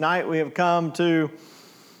Tonight we have come to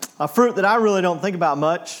a fruit that I really don't think about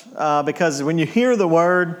much because when you hear the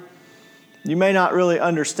word, you may not really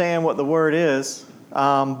understand what the word is.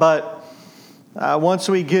 But once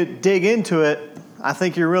we dig into it, I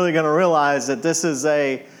think you're really going to realize that this is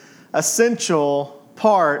an essential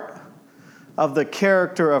part of the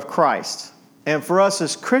character of Christ. And for us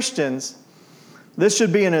as Christians, this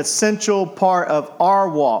should be an essential part of our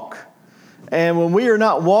walk. And when we are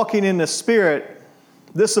not walking in the Spirit,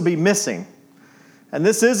 this will be missing. And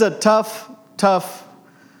this is a tough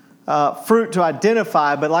fruit to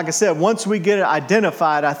identify. But like I said, once we get it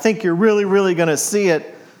identified, I think you're really going to see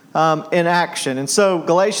it in action. And so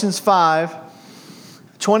Galatians 5,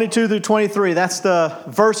 22 through 23, that's the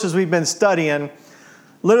verses we've been studying.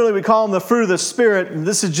 Literally, we call them the fruit of the Spirit. And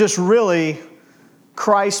this is just really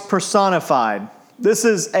Christ personified. This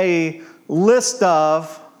is a list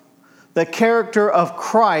of the character of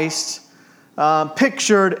Christ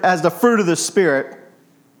pictured as the fruit of the Spirit.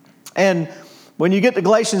 And when you get to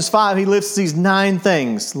Galatians 5, he lists these 9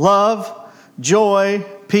 things: love, joy,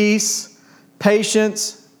 peace,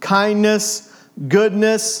 patience, kindness,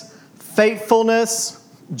 goodness, faithfulness,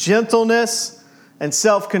 gentleness, and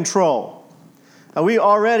self-control. Now, we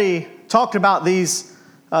already talked about these,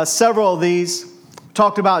 several of these. We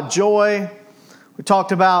talked about joy. We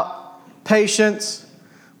talked about patience.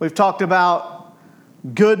 We've talked about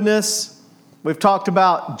goodness. We've talked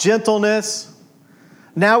about gentleness.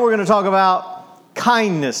 Now we're going to talk about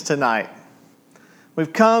kindness tonight.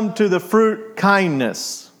 We've come to the fruit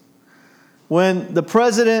kindness. When the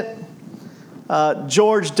President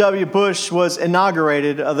George W. Bush was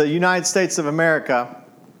inaugurated of the United States of America,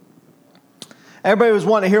 everybody was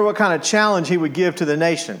wanting to hear what kind of challenge he would give to the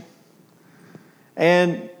nation.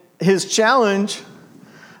 And his challenge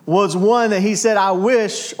was one that he said, I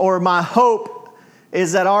wish, or my hope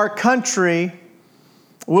is that our country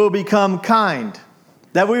will become kind,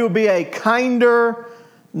 that we will be a kinder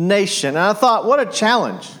nation. And I thought, what a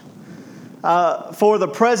challenge for the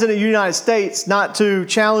President of the United States, not to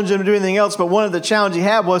challenge them to do anything else, but one of the challenges he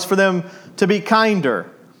had was for them to be kinder.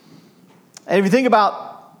 And if you think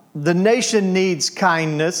about the nation needs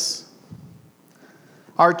kindness,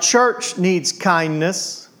 our church needs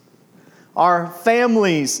kindness, our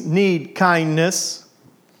families need kindness,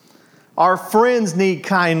 our friends need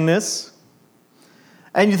kindness.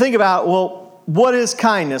 And you think about, well, what is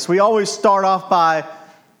kindness? We always start off by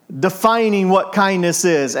defining what kindness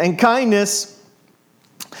is. And kindness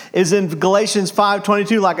is in Galatians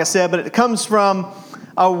 5:22, like I said, but it comes from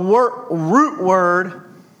a root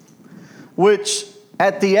word which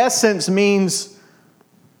at the essence means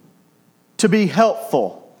to be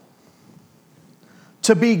helpful,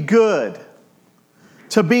 to be good,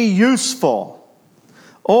 to be useful,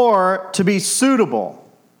 or to be suitable.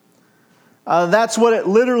 That's what it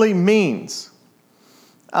literally means.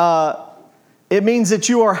 It means that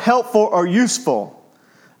you are helpful or useful.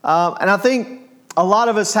 And I think a lot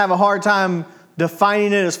of us have a hard time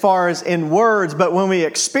defining it as far as in words, but when we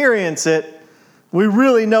experience it, we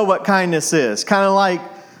really know what kindness is. Kind of like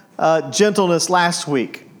gentleness last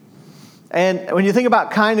week. And when you think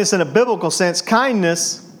about kindness in a biblical sense,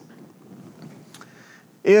 kindness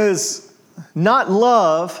is not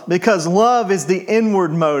love, because love is the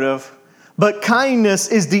inward motive, but kindness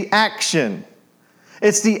is the action.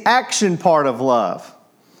 It's the action part of love.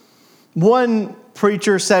 One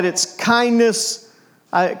preacher said it's kindness.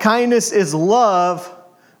 Kindness is love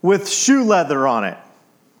with shoe leather on it.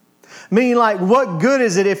 Meaning, like, what good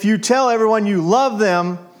is it if you tell everyone you love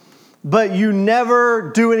them, but you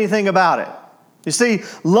never do anything about it? You see,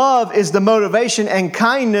 love is the motivation and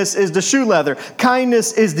kindness is the shoe leather.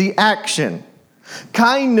 Kindness is the action.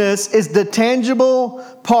 Kindness is the tangible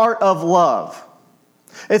part of love.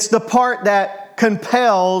 It's the part that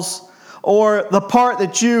compels, or the part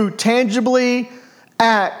that you tangibly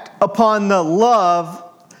act upon the love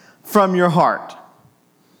from your heart.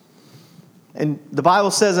 And the Bible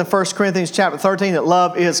says in 1 Corinthians chapter 13 that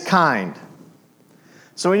love is kind.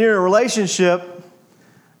 So when you're in a relationship,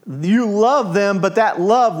 you love them, but that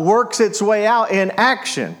love works its way out in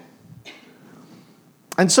action.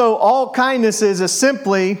 And so all kindness is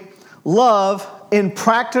simply love in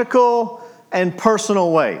practical and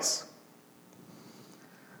personal ways.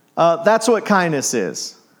 That's what kindness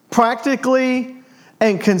is. Practically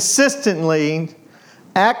and consistently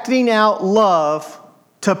acting out love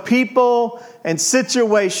to people and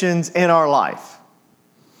situations in our life.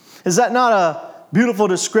 Is that not a beautiful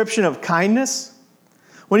description of kindness?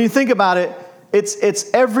 When you think about it, it's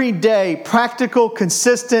everyday, practical,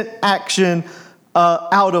 consistent action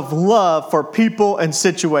out of love for people and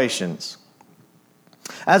situations.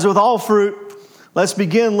 As with all fruit, Let's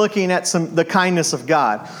begin looking at the kindness of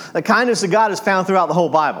God. The kindness of God is found throughout the whole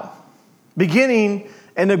Bible, beginning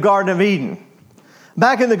in the Garden of Eden.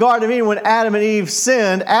 Back in the Garden of Eden, when Adam and Eve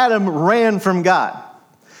sinned, Adam ran from God.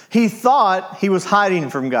 He thought he was hiding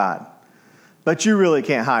from God. But you really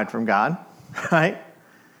can't hide from God, right?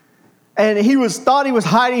 And thought he was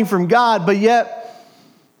hiding from God, but yet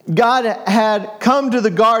God had come to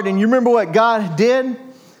the garden. You remember what God did?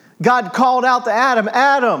 God called out to Adam,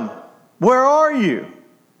 Adam, where are you?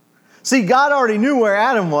 See, God already knew where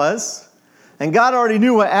Adam was, and God already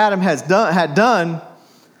knew what Adam had done,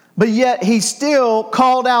 but yet he still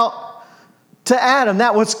called out to Adam.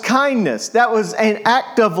 That was kindness. That was an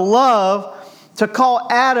act of love to call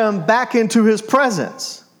Adam back into his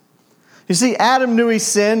presence. You see, Adam knew he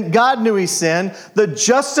sinned. God knew he sinned. The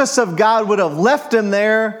justice of God would have left him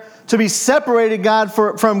there to be separated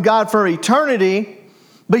from God for eternity,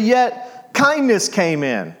 but yet kindness came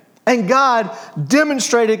in. And God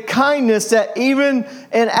demonstrated kindness that even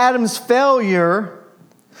in Adam's failure,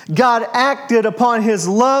 God acted upon his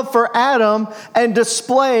love for Adam and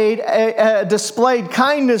displayed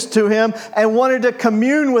kindness to him and wanted to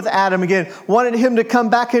commune with Adam again, wanted him to come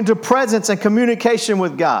back into presence and communication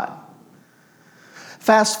with God.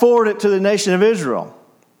 Fast forward it to the nation of Israel.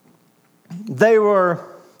 They were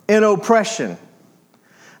in oppression.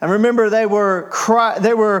 And remember, they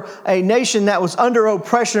were a nation that was under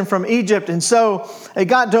oppression from Egypt. And so it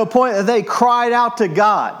got to a point that they cried out to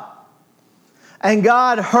God. And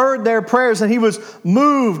God heard their prayers, and he was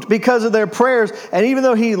moved because of their prayers. And even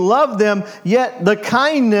though he loved them, yet the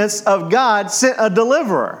kindness of God sent a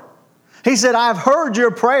deliverer. He said, I've heard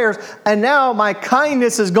your prayers, and now my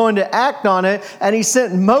kindness is going to act on it. And he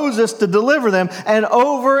sent Moses to deliver them. And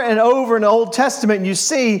over in the Old Testament, you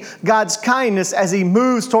see God's kindness as he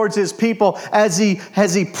moves towards his people, as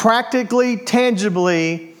he practically,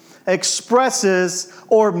 tangibly expresses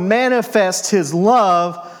or manifests his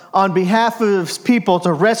love on behalf of his people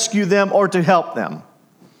to rescue them or to help them.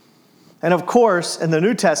 And of course, in the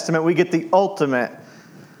New Testament, we get the ultimate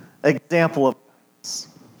example of this.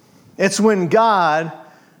 It's when God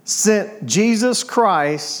sent Jesus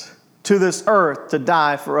Christ to this earth to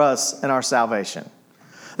die for us and our salvation.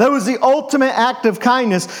 That was the ultimate act of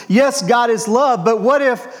kindness. Yes, God is love, but what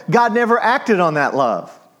if God never acted on that love?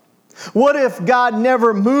 What if God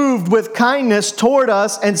never moved with kindness toward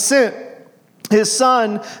us and sent his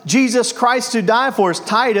son, Jesus Christ, to die for us?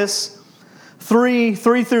 Titus 3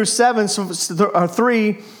 through 7,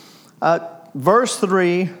 verse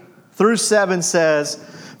 3 through 7 says,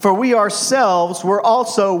 for we ourselves were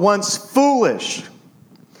also once foolish,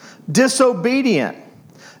 disobedient,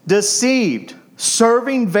 deceived,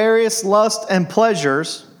 serving various lusts and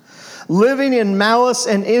pleasures, living in malice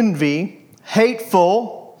and envy,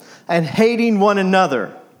 hateful, and hating one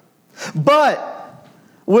another. But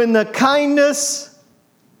when the kindness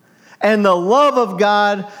and the love of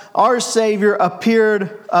God, our Savior,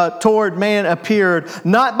 toward man appeared,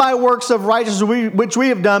 not by works of righteousness which we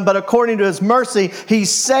have done, but according to his mercy, he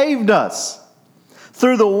saved us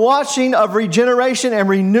through the washing of regeneration and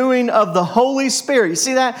renewing of the Holy Spirit. You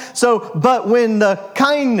see that? But when the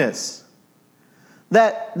kindness,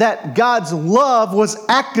 that God's love was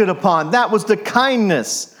acted upon, that was the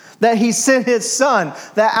kindness that he sent his son,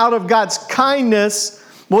 that out of God's kindness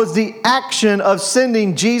was the action of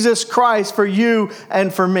sending Jesus Christ for you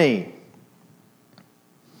and for me.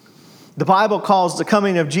 The Bible calls the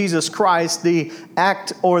coming of Jesus Christ the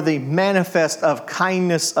act or the manifest of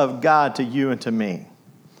kindness of God to you and to me.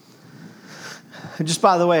 Just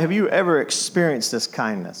by the way, have you ever experienced this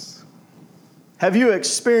kindness? Have you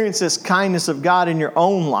experienced this kindness of God in your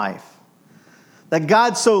own life? That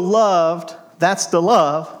God so loved, that's the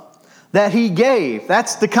love, that he gave,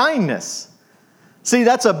 that's the kindness. See,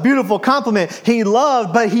 that's a beautiful compliment. He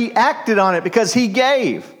loved, but he acted on it because he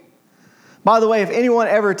gave. By the way, if anyone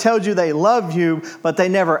ever tells you they love you, but they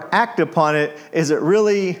never act upon it, is it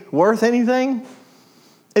really worth anything?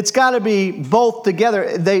 It's got to be both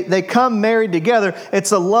together. They come married together.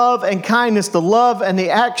 It's the love and kindness, the love and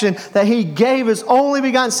the action that he gave his only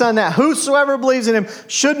begotten son, that whosoever believes in him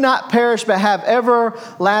should not perish but have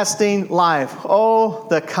everlasting life. Oh,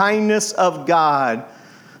 the kindness of God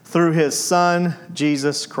through his son,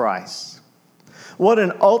 Jesus Christ. What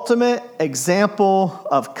an ultimate example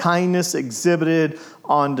of kindness exhibited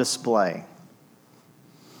on display.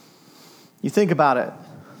 You think about it,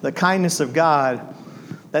 the kindness of God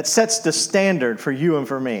that sets the standard for you and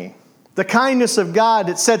for me. The kindness of God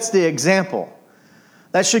that sets the example.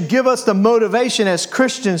 That should give us the motivation as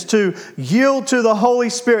Christians to yield to the Holy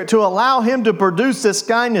Spirit, to allow him to produce this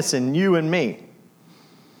kindness in you and me.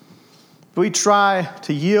 if we try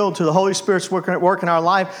to yield to the Holy Spirit's work in our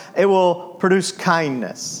life, it will produce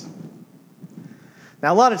kindness.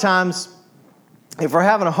 Now, a lot of times, if we're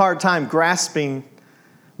having a hard time grasping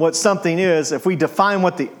what something is, if we define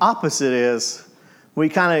what the opposite is, we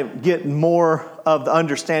kind of get more of the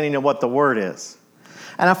understanding of what the word is.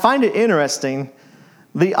 And I find it interesting,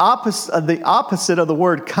 the opposite of the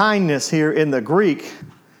word kindness here in the Greek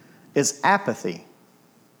is apathy.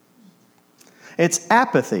 It's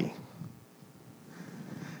apathy.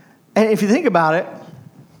 And if you think about it,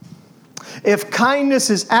 if kindness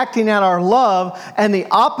is acting out our love and the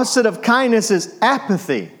opposite of kindness is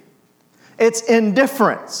apathy, it's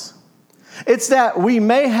indifference. It's that we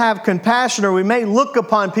may have compassion or we may look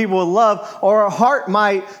upon people with love or our heart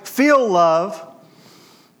might feel love,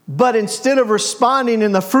 but instead of responding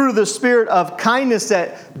in the fruit of the Spirit of kindness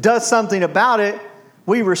that does something about it,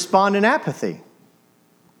 we respond in apathy.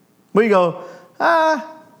 We go, I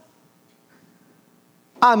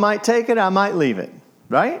might take it, I might leave it,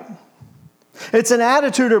 right? It's an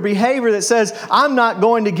attitude or behavior that says, I'm not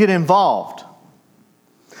going to get involved.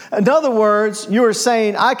 In other words, you are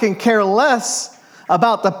saying, I can care less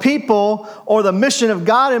about the people or the mission of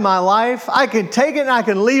God in my life. I can take it and I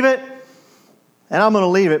can leave it, and I'm going to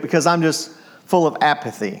leave it because I'm just full of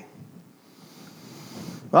apathy.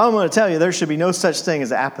 Well, I'm going to tell you, there should be no such thing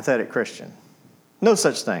as an apathetic Christian. No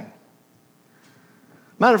such thing.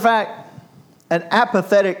 Matter of fact, an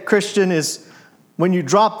apathetic Christian is, when you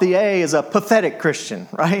drop the A, is a pathetic Christian,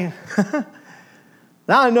 right?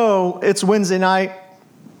 Now I know it's Wednesday night,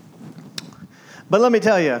 but let me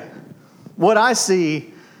tell you, what I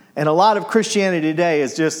see in a lot of Christianity today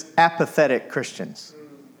is just apathetic Christians.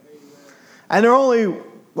 And they're only,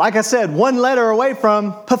 like I said, one letter away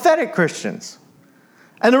from pathetic Christians.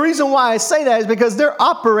 And the reason why I say that is because they're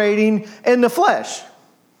operating in the flesh.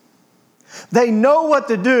 They know what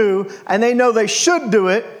to do, and they know they should do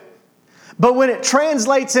it. But when it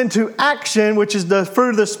translates into action, which is the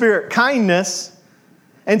fruit of the Spirit, kindness,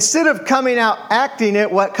 instead of coming out acting it,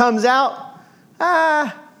 what comes out?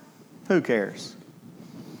 Who cares?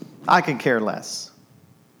 I can care less.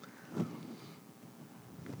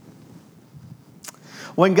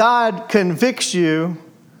 When God convicts you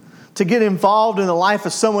to get involved in the life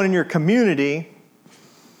of someone in your community,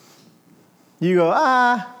 you go,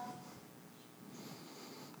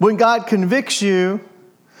 When God convicts you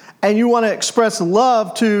and you want to express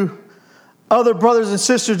love to other brothers and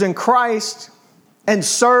sisters in Christ and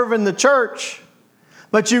serve in the church,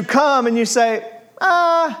 but you come and you say,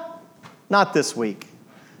 not this week.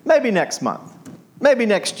 Maybe next month. Maybe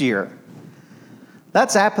next year.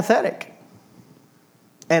 That's apathetic.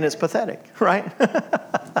 And it's pathetic, right?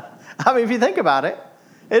 I mean, if you think about it,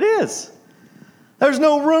 it is. There's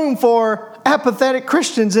no room for apathetic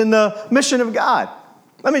Christians in the mission of God.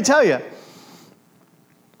 Let me tell you,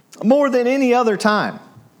 more than any other time,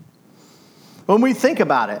 when we think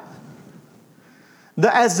about it,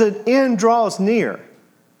 as the end draws near,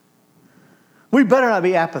 we better not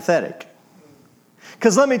be apathetic.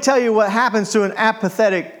 Because let me tell you what happens to an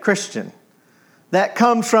apathetic Christian that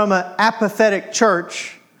comes from an apathetic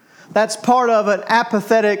church that's part of an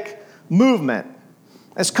apathetic movement.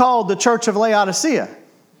 It's called the Church of Laodicea.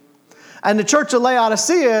 And the Church of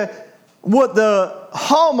Laodicea, what the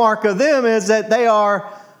hallmark of them is that they are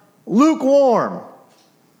lukewarm.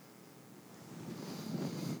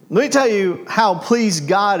 Let me tell you how pleased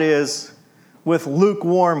God is with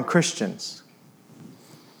lukewarm Christians.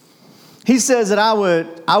 He says that I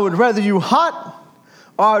would rather you hot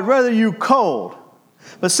or I'd rather you cold.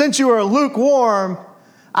 But since you are lukewarm,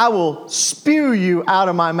 I will spew you out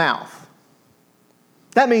of my mouth.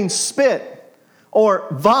 That means spit or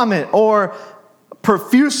vomit or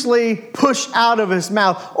profusely push out of his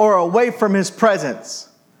mouth or away from his presence.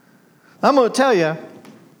 I'm going to tell you,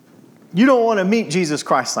 you don't want to meet Jesus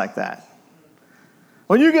Christ like that.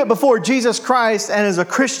 When you get before Jesus Christ and as a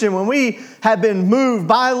Christian, when we have been moved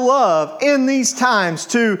by love in these times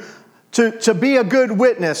to be a good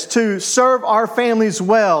witness, to serve our families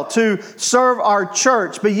well, to serve our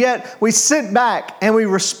church, but yet we sit back and we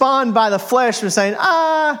respond by the flesh and saying,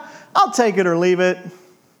 I'll take it or leave it.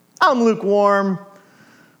 I'm lukewarm.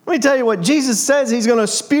 Let me tell you what Jesus says, He's going to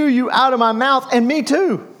spew you out of my mouth, and me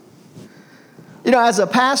too. You know, as a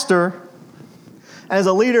pastor, as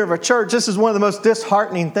a leader of a church, this is one of the most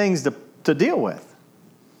disheartening things to deal with.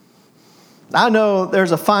 I know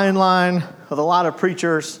there's a fine line with a lot of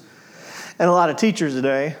preachers and a lot of teachers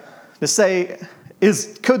today to say,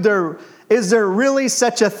 is there really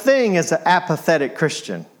such a thing as an apathetic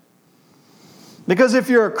Christian? Because if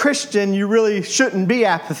you're a Christian, you really shouldn't be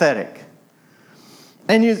apathetic.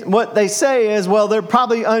 And what they say is, well, they're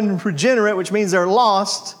probably unregenerate, which means they're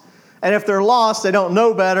lost. And if they're lost, they don't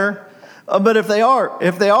know better. But if they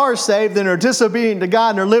are saved, then they're disobedient to God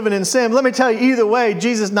and they're living in sin. Let me tell you, either way,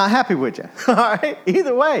 Jesus is not happy with you. All right?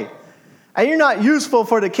 Either way. And you're not useful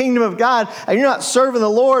for the kingdom of God, and you're not serving the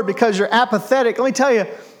Lord because you're apathetic. Let me tell you,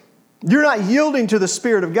 you're not yielding to the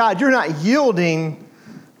Spirit of God. You're not yielding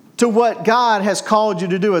to what God has called you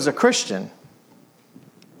to do as a Christian.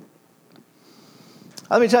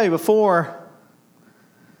 Let me tell you, before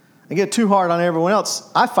I get too hard on everyone else,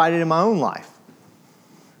 I fight it in my own life.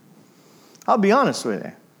 I'll be honest with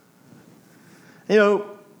you. You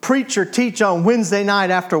know, preach or teach on Wednesday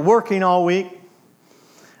night after working all week,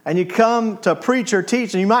 and you come to preach or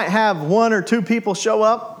teach, and you might have one or two people show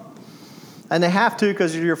up, and they have to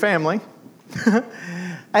because you're your family.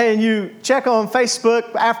 And you check on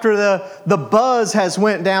Facebook after the buzz has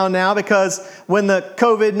went down now, because when the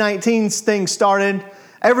COVID-19 thing started,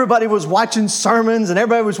 everybody was watching sermons and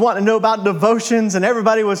everybody was wanting to know about devotions, and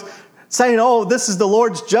everybody was saying, oh, this is the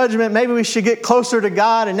Lord's judgment. Maybe we should get closer to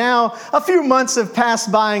God. And now a few months have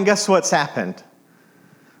passed by, and guess what's happened?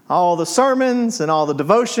 All the sermons and all the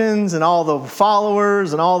devotions and all the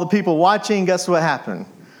followers and all the people watching, guess what happened?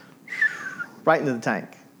 Right into the tank.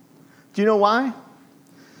 Do you know why?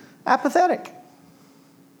 Apathetic.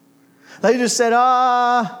 They just said,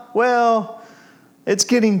 well, it's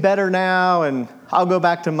getting better now, and I'll go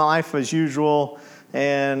back to my life as usual,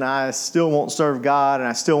 and I still won't serve God, and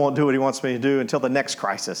I still won't do what He wants me to do until the next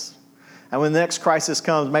crisis. And when the next crisis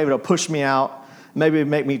comes, maybe it'll push me out, maybe it'll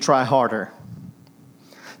make me try harder.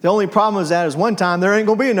 The only problem is that is one time, there ain't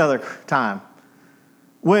going to be another time.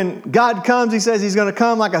 When God comes, He says He's going to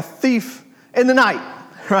come like a thief in the night,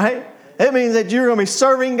 right? It means that you're going to be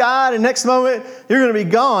serving God, and next moment, you're going to be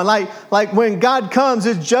gone. Like when God comes,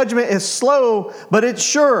 His judgment is slow, but it's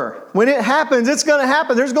sure. When it happens, it's going to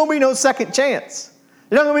happen. There's going to be no second chance.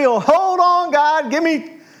 You're not going to be, hold on, God,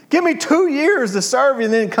 give me 2 years to serve you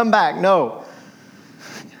and then come back. No.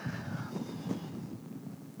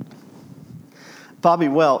 Bobby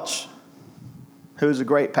Welch, who's a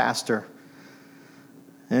great pastor,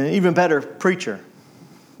 and an even better preacher,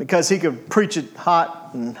 because he could preach it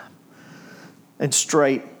hot and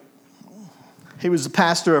straight. He was the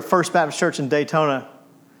pastor of First Baptist Church in Daytona.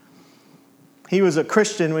 He was a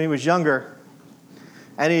Christian when he was younger,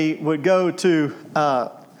 and he had to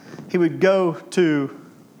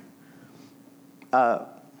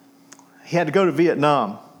go to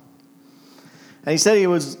Vietnam. And he said he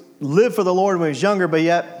lived for the Lord when he was younger, but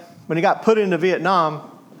yet when he got put into Vietnam,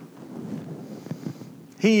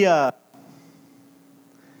 he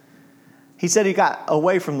said he got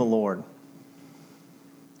away from the Lord.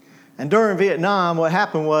 And during Vietnam, what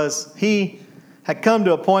happened was he had come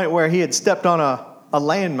to a point where he had stepped on a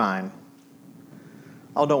landmine.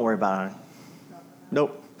 Oh, don't worry about it.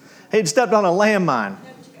 Nope. He had stepped on a landmine. No,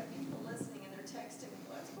 but you got people listening and they're texting.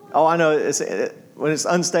 What's going on? Oh, I know. When it's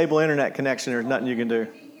unstable internet connection, there's nothing you can do.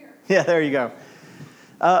 Yeah, there you go.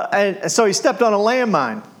 And so he stepped on a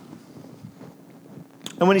landmine.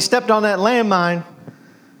 And when he stepped on that landmine,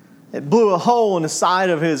 it blew a hole in the side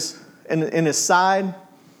of his side.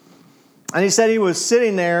 And he said he was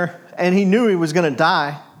sitting there and he knew he was going to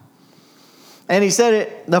die. And he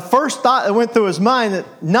said the first thought that went through his mind,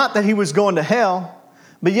 that not that he was going to hell,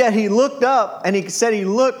 but yet he looked up, and he said he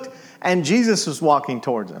looked and Jesus was walking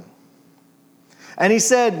towards him. And he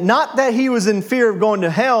said not that he was in fear of going to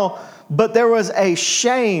hell, but there was a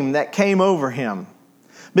shame that came over him,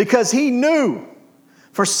 because he knew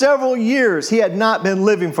for several years he had not been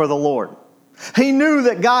living for the Lord. He knew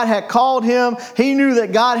that God had called him. He knew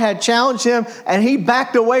that God had challenged him, and he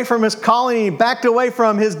backed away from his calling. He backed away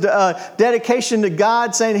from his dedication to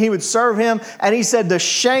God, saying he would serve him. And he said the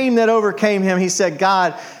shame that overcame him, he said,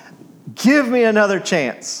 God, give me another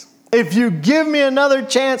chance. If you give me another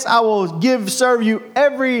chance, I will serve you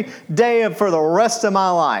every day for the rest of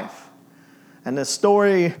my life. And as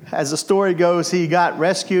the story goes, he got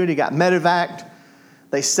rescued. He got medevaced.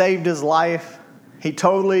 They saved his life. He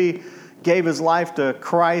totally gave his life to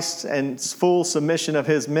Christ and full submission of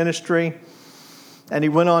his ministry. And he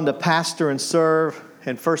went on to pastor and serve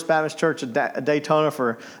in First Baptist Church at Daytona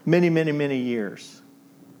for many, many, many years.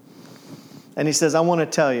 And he says, I want to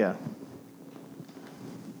tell you,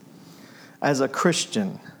 as a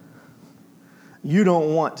Christian, you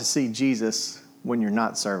don't want to see Jesus when you're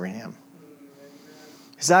not serving him.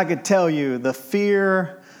 He said, I could tell you the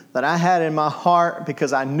fear that I had in my heart,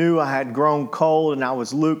 because I knew I had grown cold and I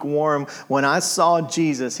was lukewarm. When I saw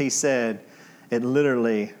Jesus, he said, it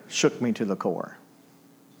literally shook me to the core.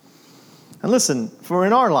 And listen, for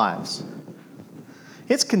in our lives,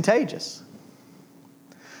 it's contagious.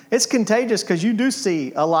 It's contagious because you do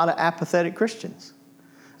see a lot of apathetic Christians.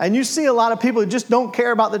 And you see a lot of people who just don't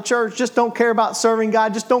care about the church, just don't care about serving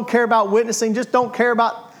God, just don't care about witnessing, just don't care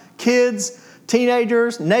about kids,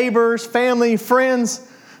 teenagers, neighbors, family,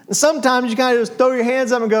 friends. And sometimes you kind of just throw your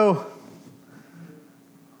hands up and go,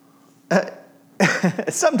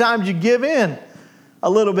 sometimes you give in a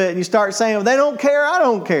little bit and you start saying, well, they don't care, I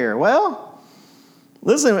don't care. Well,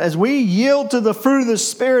 listen, as we yield to the fruit of the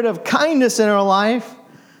Spirit of kindness in our life,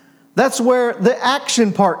 that's where the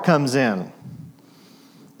action part comes in.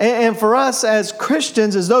 And for us as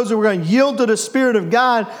Christians, as those who are going to yield to the Spirit of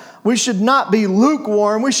God, we should not be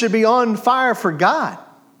lukewarm. We should be on fire for God.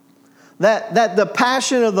 That the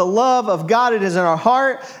passion of the love of God, it is in our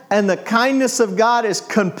heart, and the kindness of God is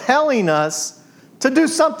compelling us to do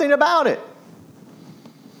something about it.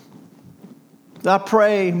 I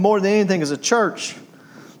pray more than anything as a church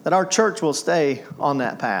that our church will stay on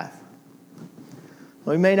that path.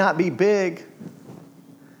 We may not be big,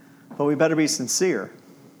 but we better be sincere.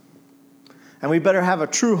 And we better have a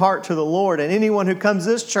true heart to the Lord. And anyone who comes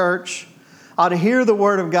to this church ought to hear the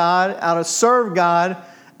Word of God, ought to serve God,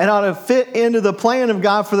 and ought to fit into the plan of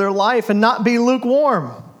God for their life and not be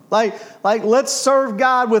lukewarm. Like let's serve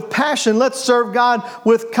God with passion. Let's serve God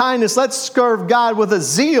with kindness. Let's serve God with a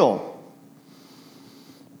zeal.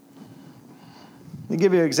 Let me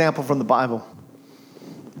give you an example from the Bible.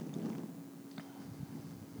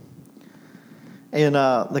 In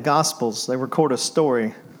the Gospels, they record a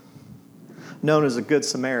story known as the Good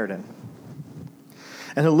Samaritan.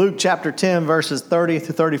 And in Luke chapter 10, verses 30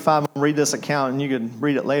 through 35, I'll read this account, and you can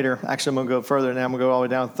read it later. Actually, I'm going to go further now. I'm going to go all the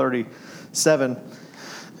way down to 37.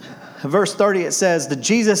 In verse 30, it says, "That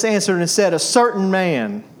Jesus answered and said, a certain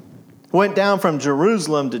man went down from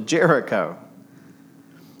Jerusalem to Jericho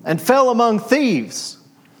and fell among thieves."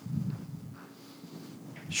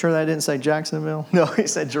 Sure that didn't say Jacksonville? No, he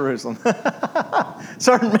said Jerusalem.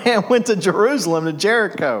 Certain man went to Jerusalem, to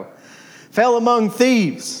Jericho, fell among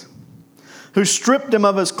thieves, who stripped him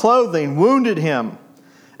of his clothing, wounded him,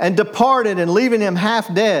 and departed, and leaving him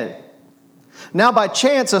half dead. Now by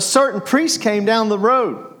chance a certain priest came down the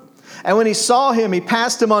road, and when he saw him, he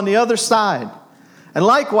passed him on the other side. And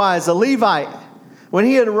likewise a Levite, when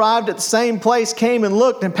he had arrived at the same place, came and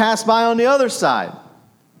looked and passed by on the other side.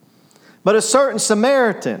 But a certain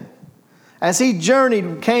Samaritan, as he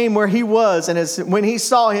journeyed, came where he was, and when he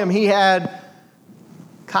saw him, he had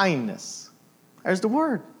kindness. There's the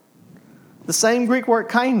word. The same Greek word,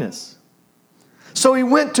 kindness. So he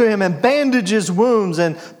went to him and bandaged his wounds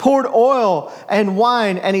and poured oil and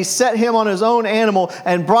wine, and he set him on his own animal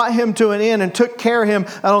and brought him to an inn and took care of him.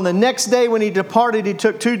 And on the next day when he departed, he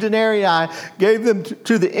took 2 denarii, gave them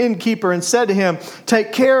to the innkeeper, and said to him,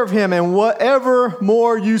 "Take care of him, and whatever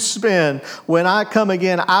more you spend, when I come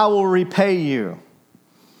again, I will repay you."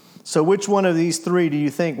 So which one of these 3 do you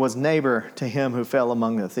think was neighbor to him who fell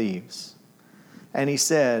among the thieves? And he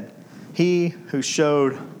said, "He who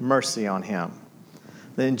showed mercy on him."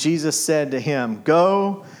 Then Jesus said to him,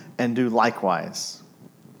 "Go and do likewise."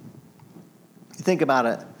 You think about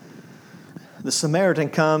it. The Samaritan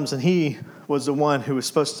comes, and he was the one who was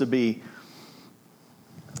supposed to be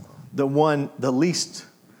the least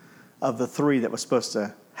of the 3 that was supposed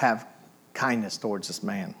to have kindness towards this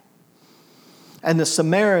man. And the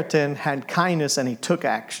Samaritan had kindness, and he took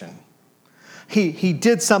action. He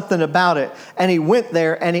did something about it, and he went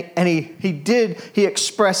there, and he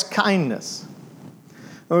expressed kindness.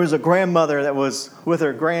 There was a grandmother that was with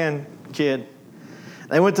her grandkid.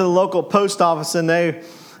 They went to the local post office, and they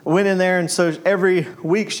went in there, and so every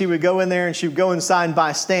week she would go in there, and she would go inside and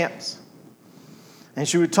buy stamps. And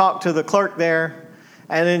she would talk to the clerk there,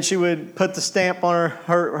 and then she would put the stamp on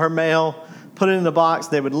her mail, put it in the box,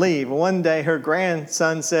 they would leave. One day her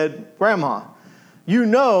grandson said, "Grandma, you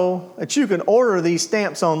know that you can order these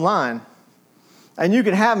stamps online, and you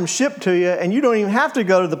can have them shipped to you, and you don't even have to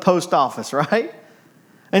go to the post office, right?"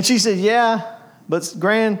 And she said, "Yeah, but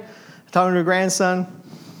talking to her grandson,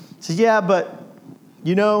 said, "Yeah, but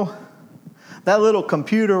you know, that little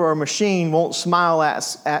computer or machine won't smile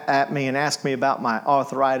at me and ask me about my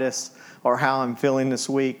arthritis or how I'm feeling this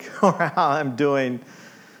week or how I'm doing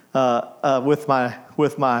with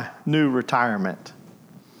my new retirement."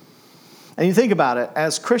 And you think about it,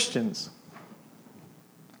 as Christians,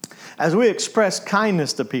 as we express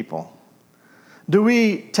kindness to people, do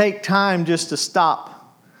we take time just to stop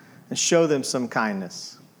and show them some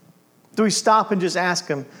kindness? Do we stop and just ask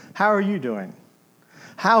them, "How are you doing?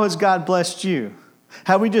 How has God blessed you?"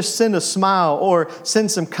 How we just send a smile or send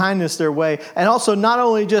some kindness their way? And also not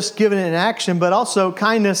only just giving it an action, but also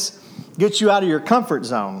kindness gets you out of your comfort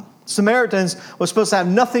zone. Samaritans was supposed to have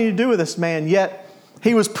nothing to do with this man, yet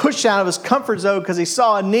He was pushed out of his comfort zone because he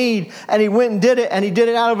saw a need and he went and did it, and he did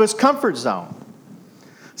it out of his comfort zone.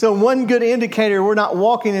 So one good indicator we're not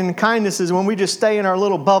walking in kindness is when we just stay in our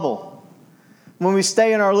little bubble. When we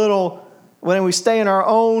stay in our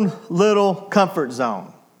own little comfort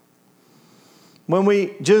zone. When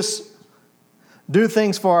we just do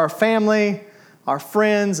things for our family, our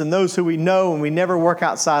friends, and those who we know, and we never work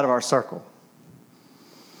outside of our circle.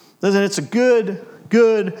 Listen, it's a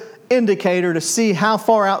good indicator to see how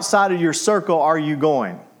far outside of your circle are you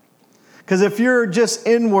going. Because if you're just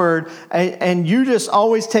inward and you just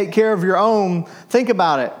always take care of your own, think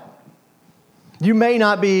about it. You may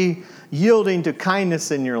not be yielding to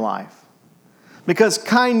kindness in your life. Because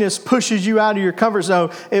kindness pushes you out of your comfort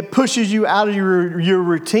zone. It pushes you out of your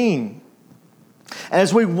routine.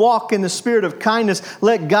 As we walk in the spirit of kindness,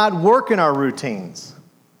 let God work in our routines.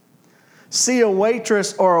 See a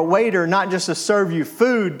waitress or a waiter not just to serve you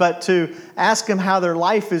food, but to ask them how their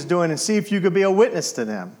life is doing and see if you could be a witness to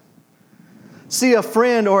them. See a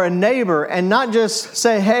friend or a neighbor and not just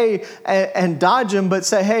say, hey, and dodge them, but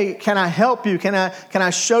say, hey, can I help you? Can I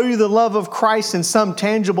show you the love of Christ in some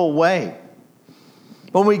tangible way?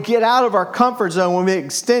 When we get out of our comfort zone, when we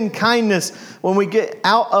extend kindness, when we get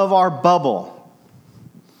out of our bubble.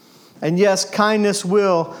 And yes, kindness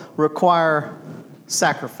will require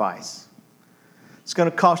sacrifice. It's going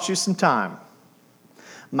to cost you some time.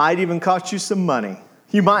 Might even cost you some money.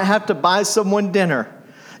 You might have to buy someone dinner.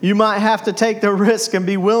 You might have to take the risk and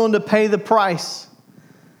be willing to pay the price.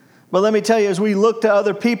 But let me tell you, as we look to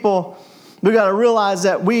other people, we've got to realize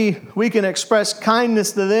that we can express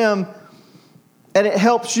kindness to them, and it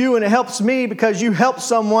helps you and it helps me because you help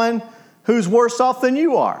someone who's worse off than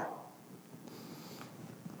you are.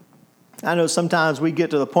 I know sometimes we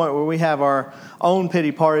get to the point where we have our own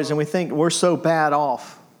pity parties and we think we're so bad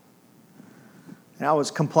off. And I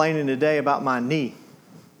was complaining today about my knee.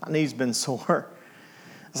 My knee's been sore.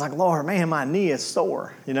 I was like, Lord, man, my knee is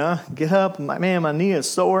sore. Get up, man, my knee is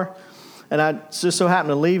sore. And I just so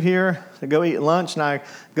happened to leave here to go eat lunch, and I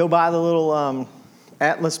go by the little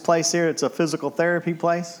Atlas place here. It's a physical therapy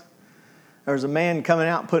place. There was a man coming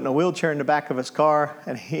out putting a wheelchair in the back of his car,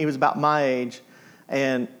 and he was about my age,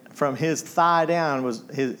 and from his thigh down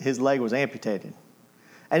his leg was amputated.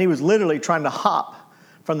 And he was literally trying to hop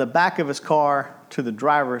from the back of his car to the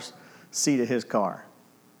driver's seat of his car.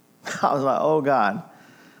 I was like, oh God,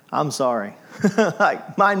 I'm sorry.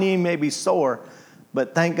 Like, my knee may be sore,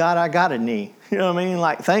 but thank God I got a knee. You know what I mean?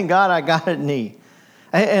 Like, thank God I got a knee.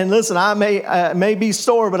 And listen, I may be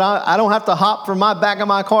sore, but I don't have to hop from my back of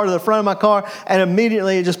my car to the front of my car and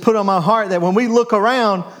immediately just put on my heart that when we look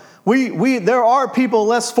around, there are people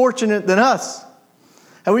less fortunate than us.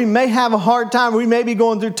 And we may have a hard time. We may be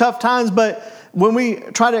going through tough times, but when we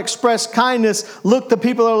try to express kindness, look to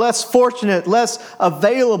people that are less fortunate, less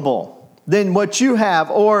available than what you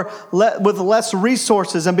have, or with less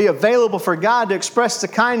resources, and be available for God to express the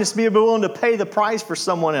kindness, be willing to pay the price for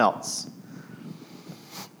someone else.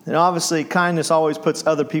 And obviously, kindness always puts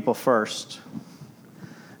other people first.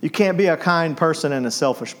 You can't be a kind person and a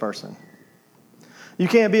selfish person. You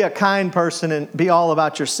can't be a kind person and be all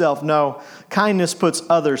about yourself. No, kindness puts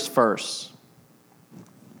others first.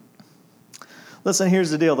 Listen, here's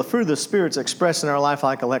the deal. The fruit of the Spirit's expressed in our life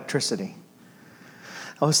like electricity.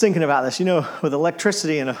 I was thinking about this. With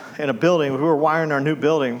electricity in a building, we were wiring our new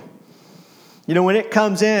building. When it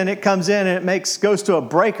comes in and it goes to a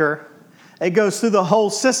breaker. It goes through the whole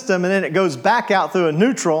system, and then it goes back out through a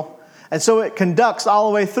neutral. And so it conducts all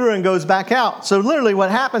the way through and goes back out. So literally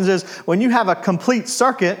what happens is when you have a complete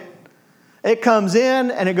circuit, it comes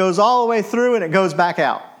in and it goes all the way through and it goes back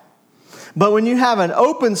out. But when you have an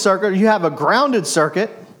open circuit, you have a grounded circuit,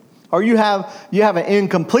 or you have an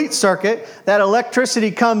incomplete circuit, that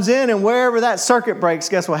electricity comes in, and wherever that circuit breaks,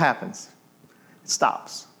 guess what happens? It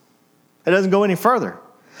stops. It doesn't go any further.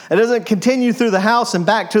 It doesn't continue through the house and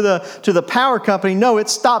back to the power company. No, it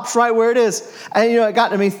stops right where it is. And it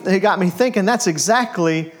got me thinking that's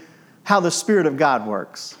exactly how the Spirit of God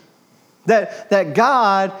works. That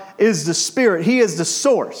God is the Spirit. He is the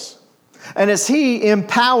source. And as He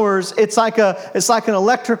empowers, it's like an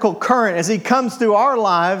electrical current. As He comes through our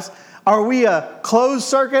lives, are we a closed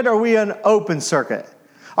circuit or are we an open circuit?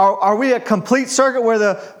 Are we a complete circuit where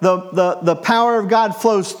the power of God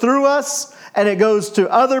flows through us and it goes to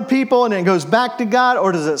other people and it goes back to God,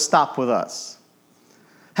 or does it stop with us?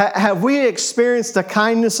 Have we experienced the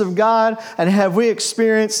kindness of God, and have we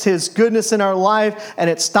experienced His goodness in our life and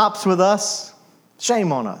it stops with us?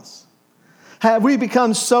 Shame on us. Have we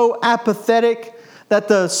become so apathetic that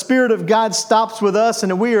the Spirit of God stops with us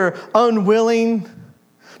and we are unwilling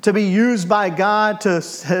to be used by God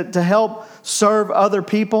to help serve other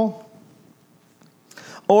people?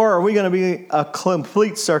 Or are we going to be a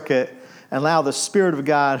complete circuit and allow the Spirit of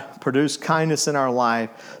God produce kindness in our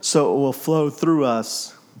life so it will flow through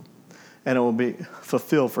us and it will be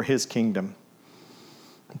fulfilled for His kingdom?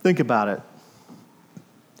 Think about it.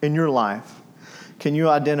 In your life, can you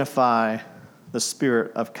identify the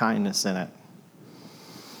spirit of kindness in it?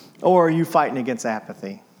 Or are you fighting against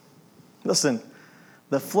apathy? Listen,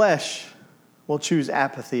 the flesh will choose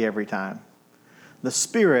apathy every time. The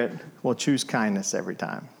Spirit will choose kindness every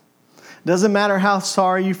time. It doesn't matter how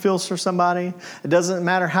sorry you feel for somebody. It doesn't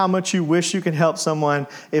matter how much you wish you could help someone.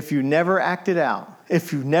 If you never act it out,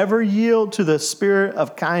 if you never yield to the spirit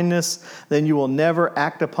of kindness, then you will never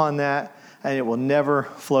act upon that, and it will never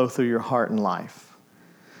flow through your heart and life.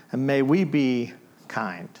 And may we be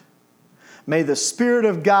kind. May the Spirit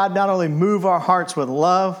of God not only move our hearts with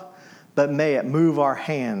love, but may it move our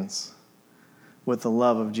hands with the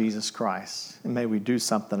love of Jesus Christ. And may we do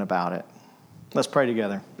something about it. Let's pray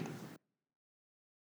together.